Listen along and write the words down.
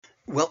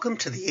Welcome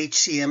to the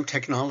HCM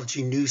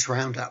Technology News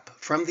Roundup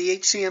from the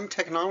HCM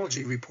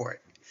Technology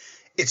Report.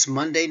 It's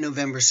Monday,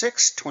 November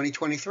 6,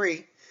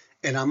 2023,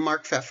 and I'm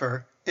Mark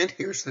Pfeffer, and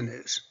here's the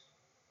news.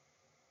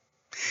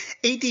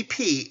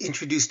 ADP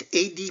introduced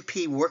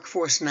ADP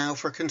Workforce Now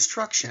for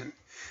Construction,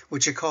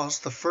 which it calls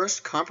the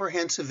first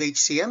comprehensive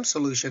HCM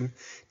solution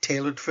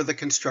tailored for the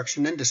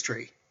construction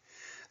industry.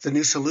 The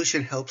new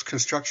solution helps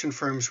construction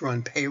firms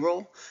run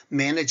payroll,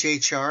 manage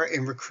HR,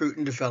 and recruit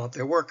and develop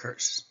their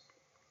workers.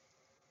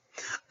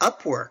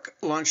 Upwork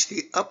launched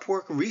the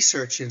Upwork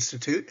Research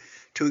Institute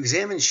to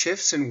examine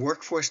shifts in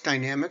workforce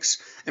dynamics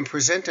and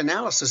present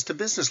analysis to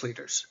business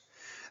leaders.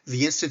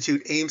 The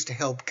institute aims to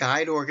help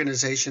guide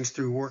organizations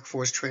through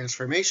workforce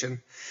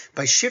transformation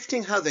by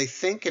shifting how they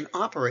think and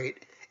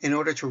operate in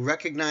order to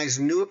recognize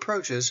new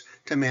approaches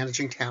to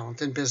managing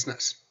talent in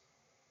business.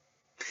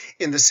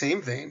 In the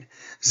same vein,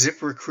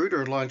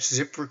 ZipRecruiter launched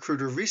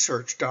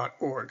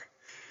ZipRecruiterResearch.org.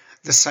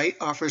 The site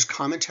offers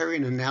commentary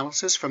and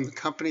analysis from the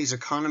company's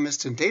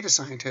economists and data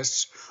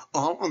scientists,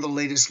 all on the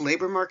latest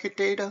labor market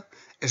data,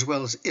 as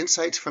well as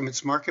insights from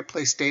its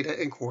marketplace data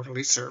and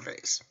quarterly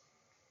surveys.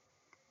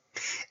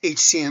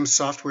 HCM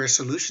software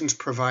solutions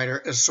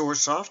provider Azure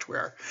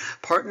Software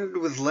partnered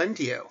with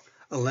Lendio,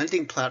 a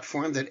lending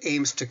platform that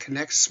aims to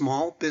connect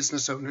small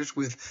business owners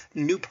with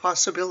new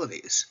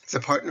possibilities.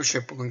 The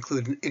partnership will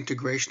include an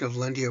integration of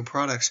Lendio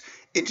products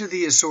into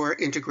the Azure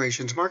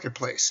Integrations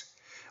Marketplace.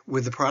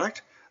 With the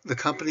product, the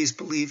companies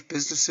believe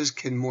businesses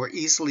can more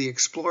easily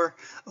explore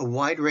a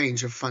wide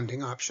range of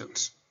funding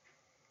options.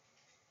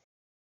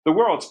 The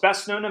world's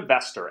best-known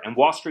investor and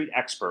Wall Street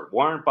expert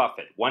Warren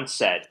Buffett once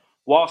said,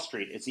 "Wall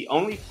Street is the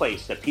only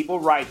place that people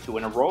ride to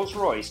in a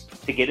Rolls-Royce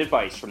to get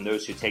advice from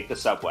those who take the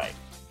subway."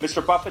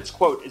 Mr. Buffett's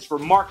quote is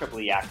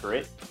remarkably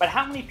accurate, but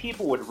how many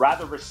people would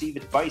rather receive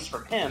advice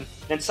from him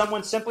than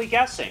someone simply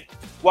guessing?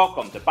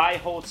 Welcome to Buy,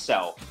 Hold,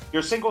 Sell,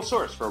 your single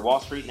source for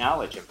Wall Street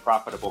knowledge and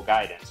profitable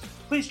guidance.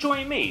 Please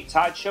join me,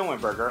 Todd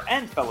Schoenberger,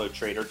 and fellow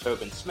trader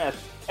Tobin Smith,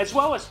 as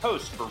well as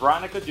host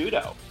Veronica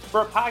Dudo,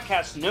 for a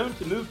podcast known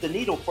to move the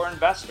needle for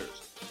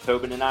investors.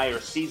 Tobin and I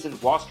are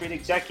seasoned Wall Street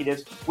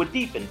executives with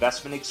deep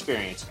investment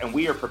experience, and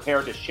we are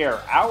prepared to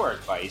share our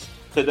advice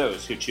to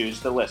those who choose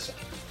to listen.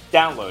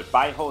 Download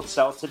Buy, Hold,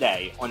 Sell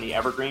today on the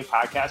Evergreen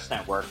Podcast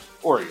Network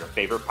or your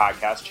favorite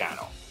podcast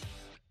channel.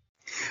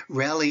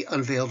 Rally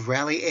unveiled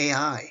Rally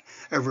AI,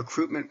 a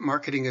recruitment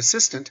marketing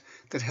assistant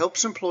that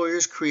helps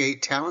employers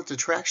create talent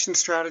attraction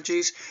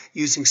strategies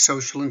using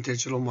social and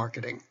digital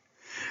marketing.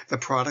 The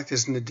product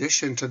is an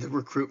addition to the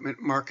recruitment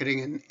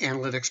marketing and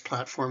analytics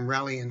platform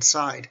Rally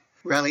Inside.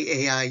 Rally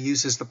AI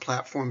uses the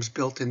platform's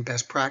built-in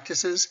best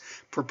practices,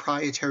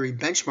 proprietary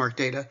benchmark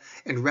data,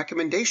 and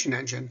recommendation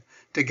engine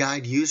to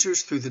guide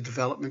users through the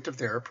development of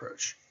their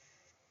approach.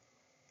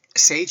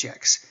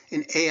 SageX,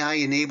 an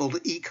AI-enabled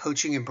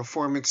e-coaching and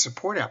performance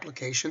support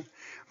application,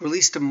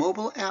 released a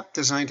mobile app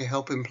designed to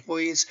help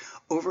employees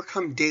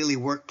overcome daily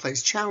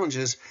workplace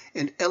challenges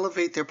and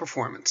elevate their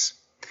performance.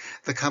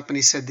 The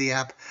company said the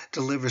app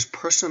delivers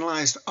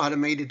personalized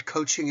automated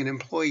coaching and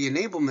employee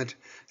enablement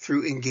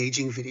through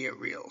engaging video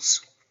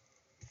reels.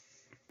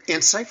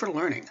 And Cipher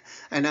Learning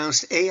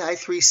announced AI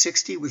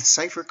 360 with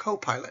Cipher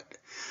Copilot,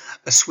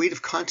 a suite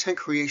of content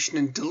creation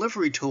and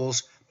delivery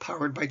tools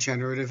powered by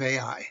generative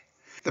AI.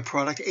 The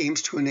product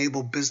aims to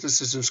enable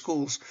businesses and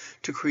schools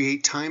to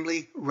create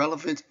timely,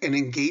 relevant, and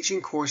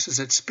engaging courses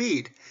at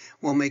speed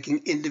while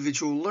making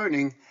individual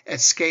learning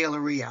at scale a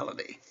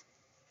reality.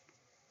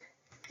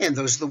 And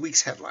those are the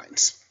week's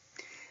headlines.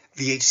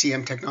 The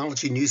HCM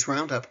Technology News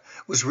Roundup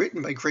was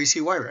written by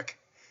Gracie Wyrick.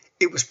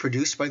 It was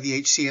produced by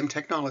the HCM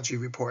Technology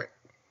Report.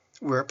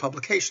 We're a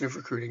publication of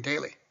Recruiting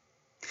Daily.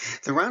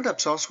 The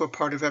Roundup's also a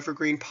part of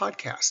Evergreen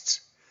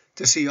Podcasts.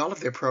 To see all of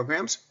their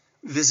programs,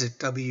 visit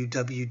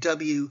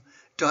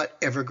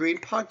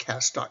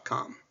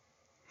www.evergreenpodcast.com.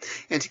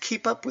 And to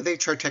keep up with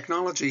HR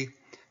technology,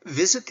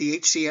 visit the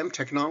HCM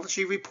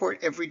Technology Report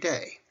every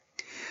day.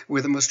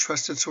 We're the most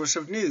trusted source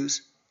of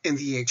news in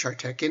the HR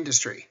tech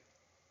industry.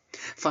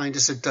 Find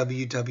us at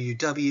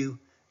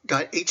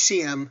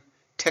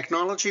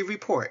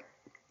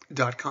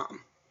www.hcmtechnologyreport.com.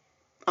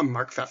 I'm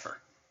Mark Pfeffer.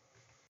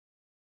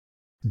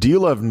 Do you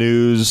love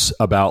news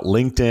about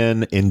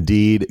LinkedIn,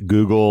 Indeed,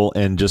 Google,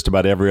 and just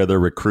about every other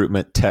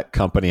recruitment tech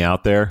company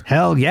out there?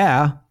 Hell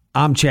yeah.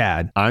 I'm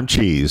Chad. I'm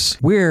Cheese.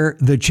 We're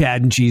the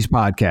Chad and Cheese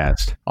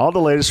Podcast. All the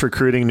latest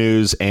recruiting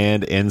news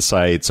and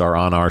insights are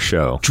on our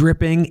show.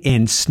 Dripping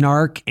in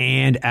snark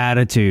and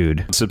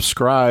attitude.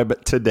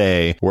 Subscribe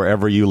today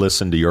wherever you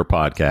listen to your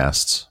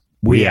podcasts.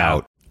 We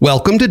out.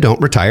 Welcome to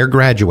Don't Retire,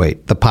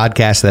 Graduate, the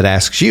podcast that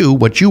asks you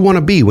what you want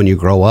to be when you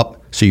grow up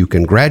so you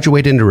can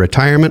graduate into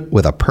retirement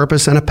with a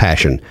purpose and a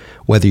passion,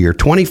 whether you're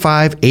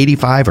 25,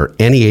 85, or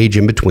any age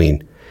in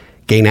between.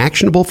 Gain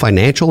actionable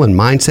financial and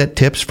mindset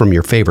tips from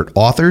your favorite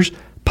authors,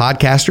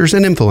 podcasters,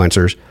 and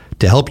influencers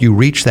to help you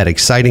reach that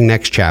exciting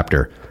next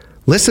chapter.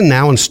 Listen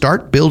now and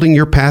start building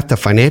your path to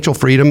financial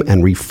freedom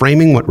and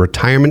reframing what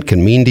retirement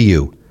can mean to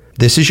you.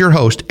 This is your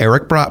host,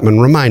 Eric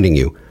Brotman, reminding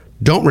you,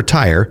 don't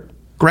retire,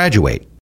 graduate.